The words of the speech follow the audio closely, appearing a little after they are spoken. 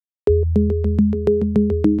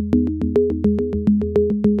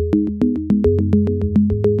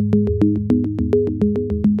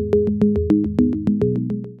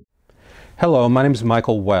my name is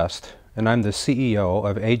Michael West, and I'm the CEO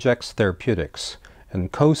of AgeX Therapeutics and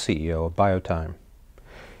co-CEO of BioTime.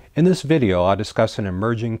 In this video, I'll discuss an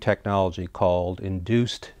emerging technology called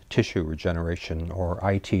induced tissue regeneration, or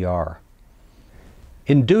ITR.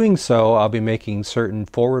 In doing so, I'll be making certain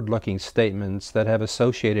forward-looking statements that have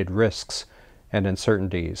associated risks and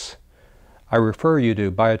uncertainties. I refer you to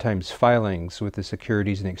BioTime's filings with the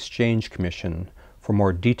Securities and Exchange Commission for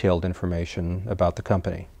more detailed information about the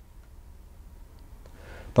company.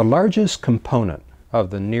 The largest component of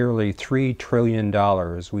the nearly $3 trillion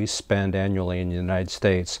we spend annually in the United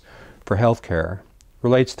States for healthcare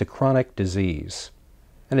relates to chronic disease,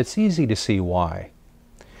 and it's easy to see why.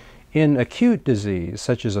 In acute disease,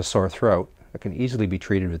 such as a sore throat, that can easily be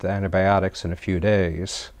treated with antibiotics in a few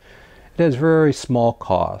days, it has very small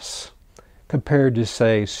costs compared to,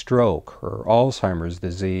 say, stroke or Alzheimer's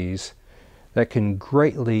disease that can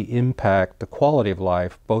greatly impact the quality of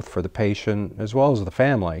life both for the patient as well as the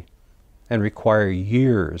family and require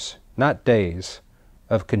years, not days,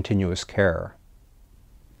 of continuous care.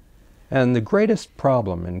 And the greatest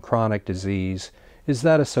problem in chronic disease is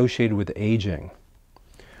that associated with aging.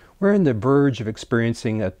 We're on the verge of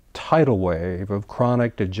experiencing a tidal wave of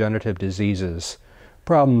chronic degenerative diseases,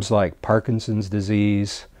 problems like Parkinson's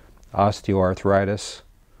disease, osteoarthritis,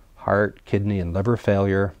 heart, kidney, and liver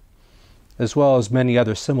failure, as well as many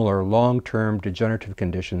other similar long-term degenerative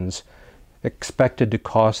conditions expected to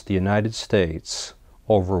cost the United States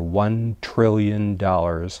over $1 trillion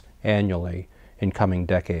annually in coming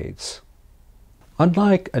decades.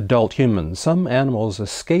 Unlike adult humans, some animals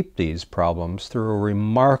escape these problems through a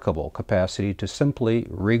remarkable capacity to simply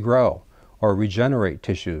regrow or regenerate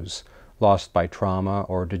tissues lost by trauma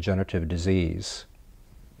or degenerative disease.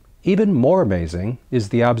 Even more amazing is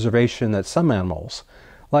the observation that some animals,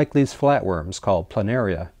 like these flatworms called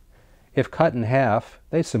planaria, if cut in half,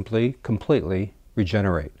 they simply completely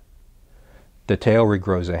regenerate. The tail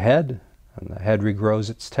regrows a head, and the head regrows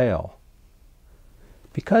its tail.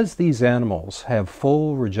 Because these animals have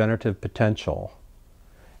full regenerative potential,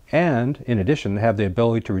 and in addition have the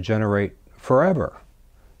ability to regenerate forever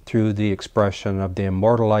through the expression of the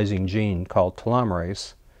immortalizing gene called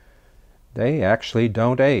telomerase, they actually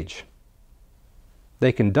don't age.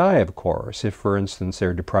 They can die, of course, if, for instance,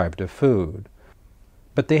 they're deprived of food,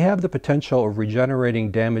 but they have the potential of regenerating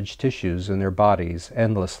damaged tissues in their bodies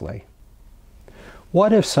endlessly.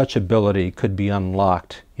 What if such ability could be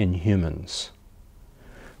unlocked in humans?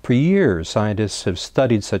 For years, scientists have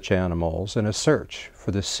studied such animals in a search for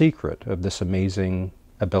the secret of this amazing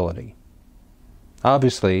ability.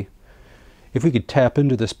 Obviously, if we could tap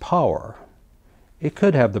into this power, it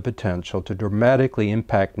could have the potential to dramatically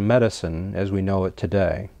impact medicine as we know it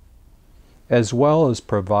today, as well as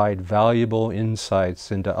provide valuable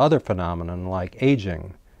insights into other phenomena like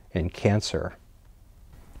aging and cancer.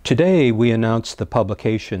 Today, we announced the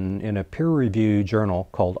publication in a peer-reviewed journal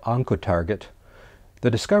called Oncotarget,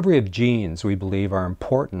 the discovery of genes we believe are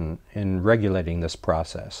important in regulating this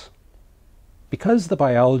process. Because the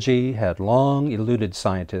biology had long eluded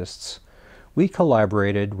scientists, we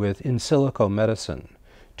collaborated with in silico medicine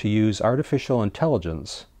to use artificial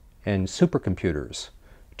intelligence and supercomputers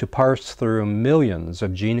to parse through millions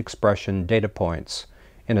of gene expression data points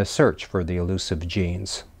in a search for the elusive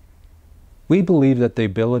genes. We believe that the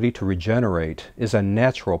ability to regenerate is a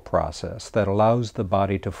natural process that allows the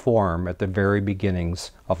body to form at the very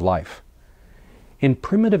beginnings of life. In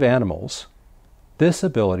primitive animals, this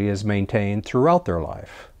ability is maintained throughout their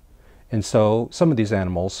life, and so some of these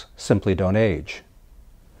animals simply don't age.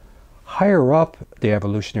 Higher up the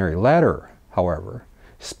evolutionary ladder, however,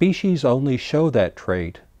 species only show that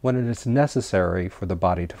trait when it is necessary for the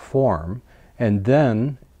body to form, and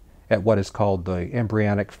then at what is called the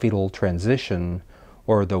embryonic fetal transition,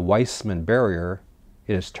 or the Weissman barrier,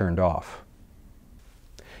 it is turned off.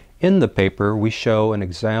 In the paper, we show an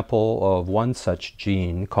example of one such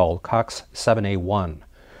gene called COX7A1.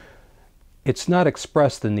 It's not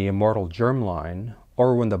expressed in the immortal germline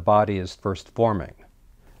or when the body is first forming,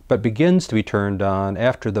 but begins to be turned on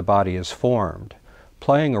after the body is formed,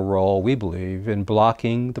 playing a role, we believe, in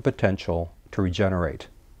blocking the potential to regenerate.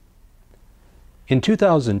 In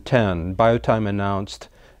 2010, BioTime announced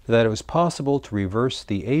that it was possible to reverse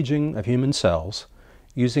the aging of human cells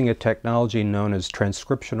using a technology known as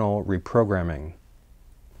transcriptional reprogramming.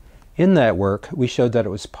 In that work, we showed that it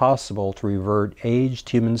was possible to revert aged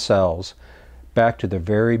human cells back to the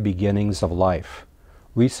very beginnings of life,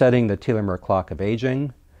 resetting the telomere clock of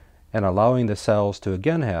aging and allowing the cells to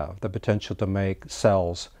again have the potential to make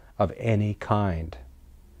cells of any kind.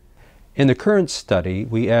 In the current study,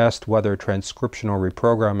 we asked whether transcriptional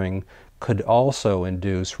reprogramming could also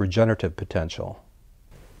induce regenerative potential.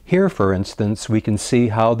 Here, for instance, we can see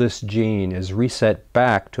how this gene is reset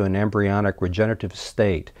back to an embryonic regenerative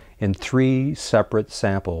state in 3 separate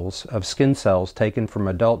samples of skin cells taken from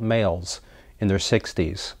adult males in their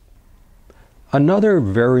 60s. Another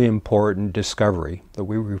very important discovery that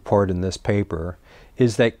we report in this paper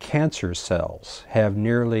is that cancer cells have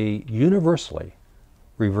nearly universally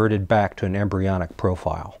reverted back to an embryonic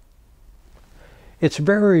profile. It's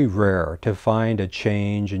very rare to find a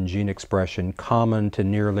change in gene expression common to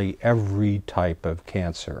nearly every type of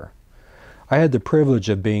cancer. I had the privilege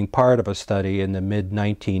of being part of a study in the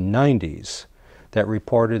mid-1990s that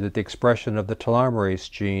reported that the expression of the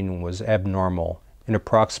telomerase gene was abnormal in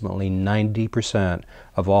approximately 90%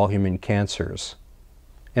 of all human cancers.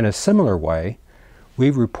 In a similar way,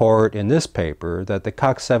 we report in this paper that the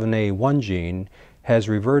COX7A1 gene has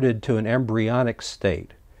reverted to an embryonic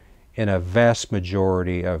state in a vast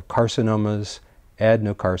majority of carcinomas,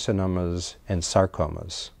 adenocarcinomas, and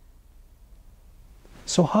sarcomas.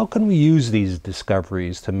 So how can we use these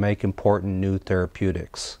discoveries to make important new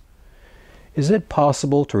therapeutics? Is it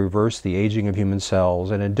possible to reverse the aging of human cells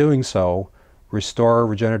and in doing so, restore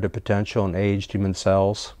regenerative potential in aged human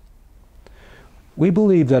cells? We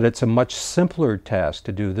believe that it's a much simpler task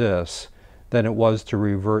to do this than it was to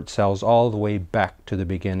revert cells all the way back to the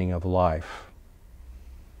beginning of life.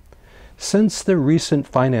 Since the recent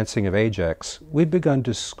financing of AgeX, we've begun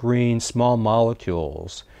to screen small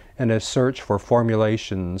molecules in a search for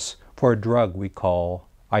formulations for a drug we call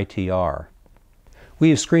iTR.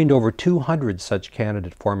 We have screened over 200 such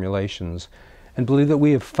candidate formulations and believe that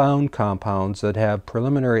we have found compounds that have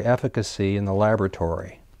preliminary efficacy in the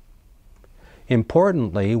laboratory.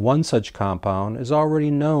 Importantly, one such compound is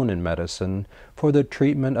already known in medicine for the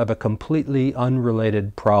treatment of a completely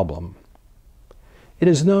unrelated problem. It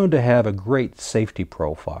is known to have a great safety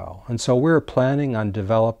profile, and so we're planning on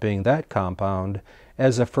developing that compound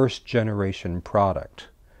as a first-generation product.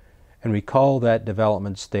 And we call that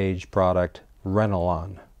development stage product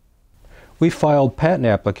Renalon. We filed patent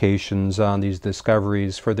applications on these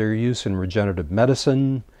discoveries for their use in regenerative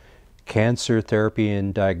medicine, cancer therapy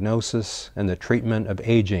and diagnosis, and the treatment of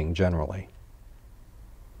aging generally.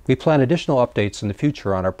 We plan additional updates in the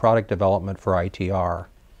future on our product development for iTR.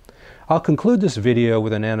 I'll conclude this video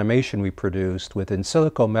with an animation we produced with In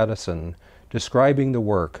Silico Medicine describing the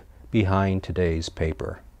work behind today's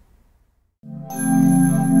paper.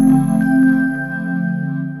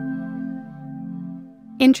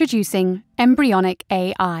 Introducing embryonic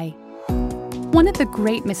AI. One of the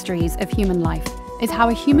great mysteries of human life is how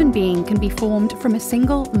a human being can be formed from a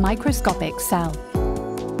single microscopic cell.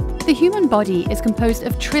 The human body is composed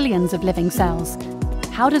of trillions of living cells.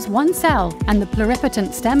 How does one cell and the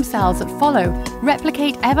pluripotent stem cells that follow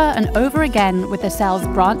replicate ever and over again with the cells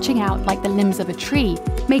branching out like the limbs of a tree,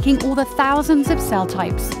 making all the thousands of cell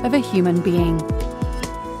types of a human being?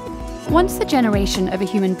 Once the generation of a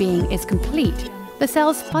human being is complete, the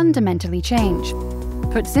cells fundamentally change.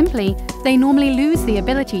 Put simply, they normally lose the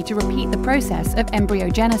ability to repeat the process of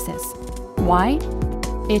embryogenesis. Why?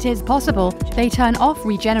 It is possible they turn off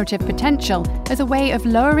regenerative potential as a way of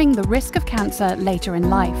lowering the risk of cancer later in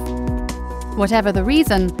life. Whatever the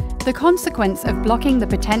reason, the consequence of blocking the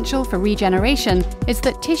potential for regeneration is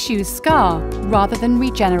that tissues scar rather than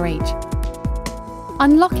regenerate.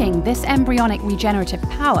 Unlocking this embryonic regenerative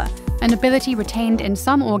power, an ability retained in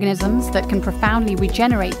some organisms that can profoundly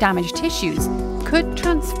regenerate damaged tissues, could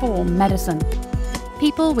transform medicine.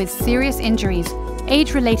 People with serious injuries,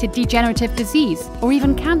 age-related degenerative disease, or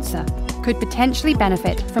even cancer could potentially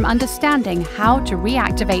benefit from understanding how to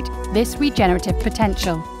reactivate this regenerative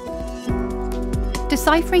potential.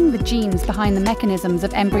 Deciphering the genes behind the mechanisms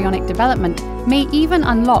of embryonic development may even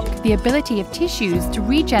unlock the ability of tissues to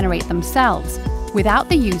regenerate themselves without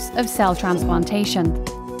the use of cell transplantation.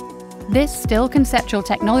 This still conceptual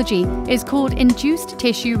technology is called induced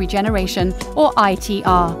tissue regeneration, or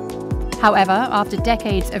iTR. However, after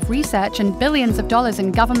decades of research and billions of dollars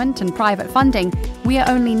in government and private funding, we are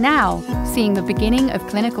only now seeing the beginning of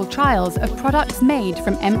clinical trials of products made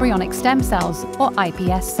from embryonic stem cells, or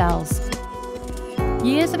iPS cells.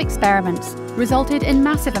 Years of experiments resulted in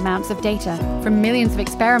massive amounts of data from millions of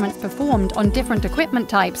experiments performed on different equipment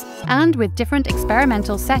types and with different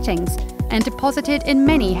experimental settings, and deposited in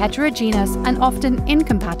many heterogeneous and often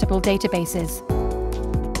incompatible databases.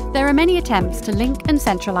 There are many attempts to link and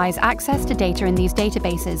centralize access to data in these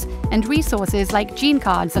databases, and resources like gene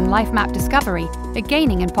cards and life map discovery are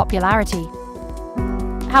gaining in popularity.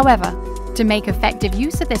 However, to make effective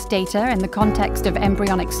use of this data in the context of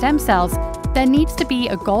embryonic stem cells, there needs to be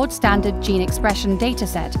a gold standard gene expression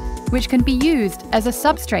dataset, which can be used as a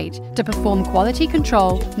substrate to perform quality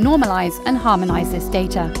control, normalize, and harmonize this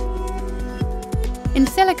data. In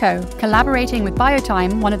silico, collaborating with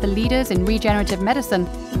Biotime, one of the leaders in regenerative medicine,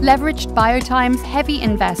 leveraged Biotime's heavy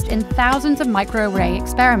invest in thousands of microarray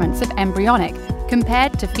experiments of embryonic,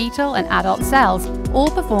 compared to fetal and adult cells, all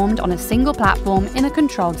performed on a single platform in a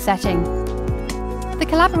controlled setting. The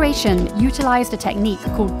collaboration utilized a technique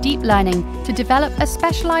called deep learning to develop a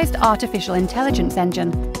specialized artificial intelligence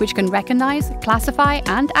engine which can recognize, classify,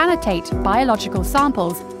 and annotate biological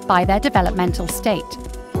samples by their developmental state.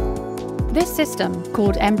 This system,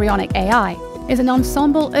 called embryonic AI, is an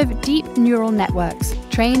ensemble of deep neural networks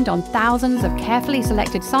trained on thousands of carefully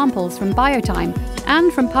selected samples from Biotime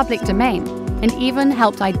and from public domain, and even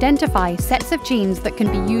helped identify sets of genes that can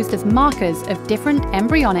be used as markers of different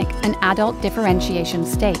embryonic and adult differentiation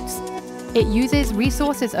states. It uses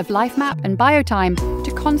resources of LifeMap and Biotime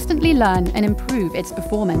to constantly learn and improve its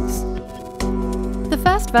performance. The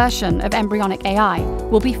first version of embryonic AI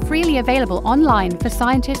will be freely available online for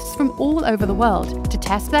scientists from all over the world to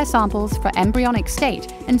test their samples for embryonic state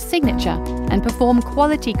and signature and perform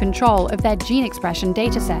quality control of their gene expression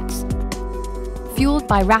datasets. Fueled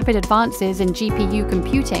by rapid advances in GPU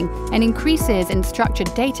computing and increases in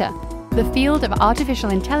structured data, the field of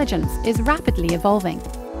artificial intelligence is rapidly evolving.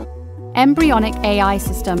 Embryonic AI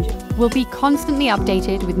system will be constantly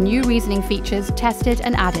updated with new reasoning features tested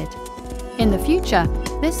and added. In the future,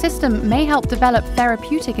 this system may help develop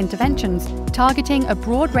therapeutic interventions targeting a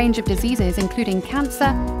broad range of diseases including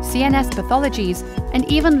cancer, CNS pathologies, and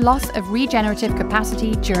even loss of regenerative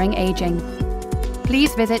capacity during aging.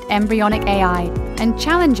 Please visit Embryonic AI and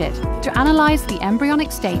challenge it to analyze the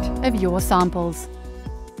embryonic state of your samples.